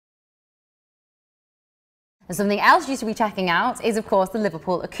And something else you should be checking out is, of course, the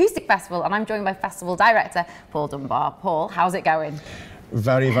Liverpool Acoustic Festival, and I'm joined by Festival Director Paul Dunbar. Paul, how's it going?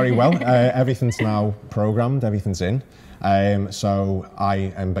 Very, very well. Everything's now programmed, everything's in. So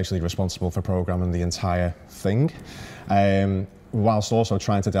I am basically responsible for programming the entire thing, whilst also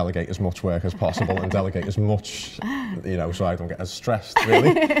trying to delegate as much work as possible and delegate as much, so I don't get as stressed,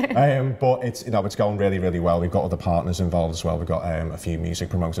 really. But it's going really, really well. We've got other partners involved as well. We've got a few music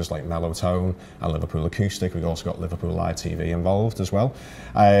promoters like Mellowtone and Liverpool Acoustic. We've also got Liverpool Live TV involved as well.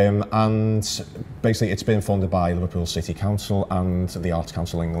 And basically it's been funded by Liverpool City Council and the Arts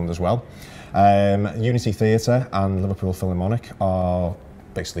Council England as well. Unity Theatre and Liverpool Philharmonic are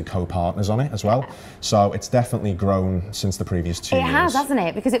basically co-partners on it as well. So it's definitely grown since the previous 2 years. It has, hasn't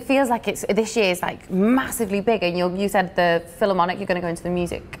it? Because it feels like this year's like massively big, and you said the Philharmonic, you're going to go into the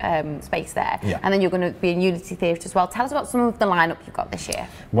music space there, and then you're going to be in Unity Theatre as well. Tell us about some of the lineup you've got this year.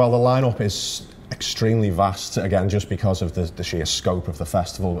 Well, the lineup is extremely vast, again, just because of the sheer scope of the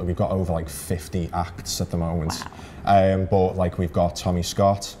festival. We've got over like 50 acts at the moment. Wow. But like we've got Tommy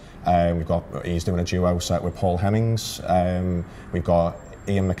Scott, he's doing a duo set with Paul Hemmings. We've got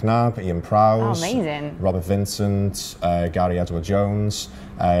Ian McNabb, Ian Prowse, Robert Vincent, Gary Edward-Jones,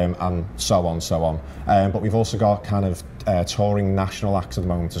 and so on. But we've also got kind of touring national acts at the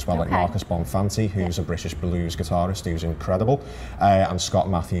moment as well, like Marcus Bonfanti, who's a British blues guitarist who's incredible, and Scott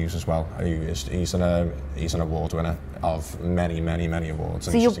Matthews as well, he's an award winner of many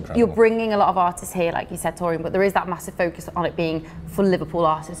awards. So you're bringing a lot of artists here, like you said, touring, but there is that massive focus on it being for Liverpool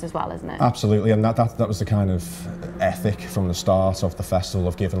artists as well, isn't it? Absolutely, and that was the kind of ethic from the start of the festival,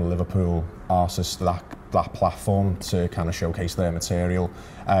 of giving Liverpool artists that platform to kind of showcase their material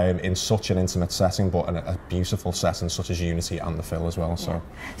in such an intimate setting, but in a beautiful setting such as Unity and the Phil as well. So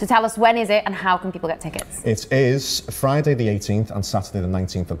tell us, when is it and how can people get tickets? It is Friday the 18th and Saturday the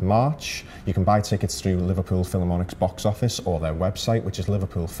 19th of March. You can buy tickets through Liverpool Philharmonic's box office or their website, which is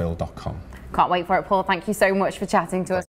liverpoolphil.com. Can't wait for it, Paul. Thank you so much for chatting to us.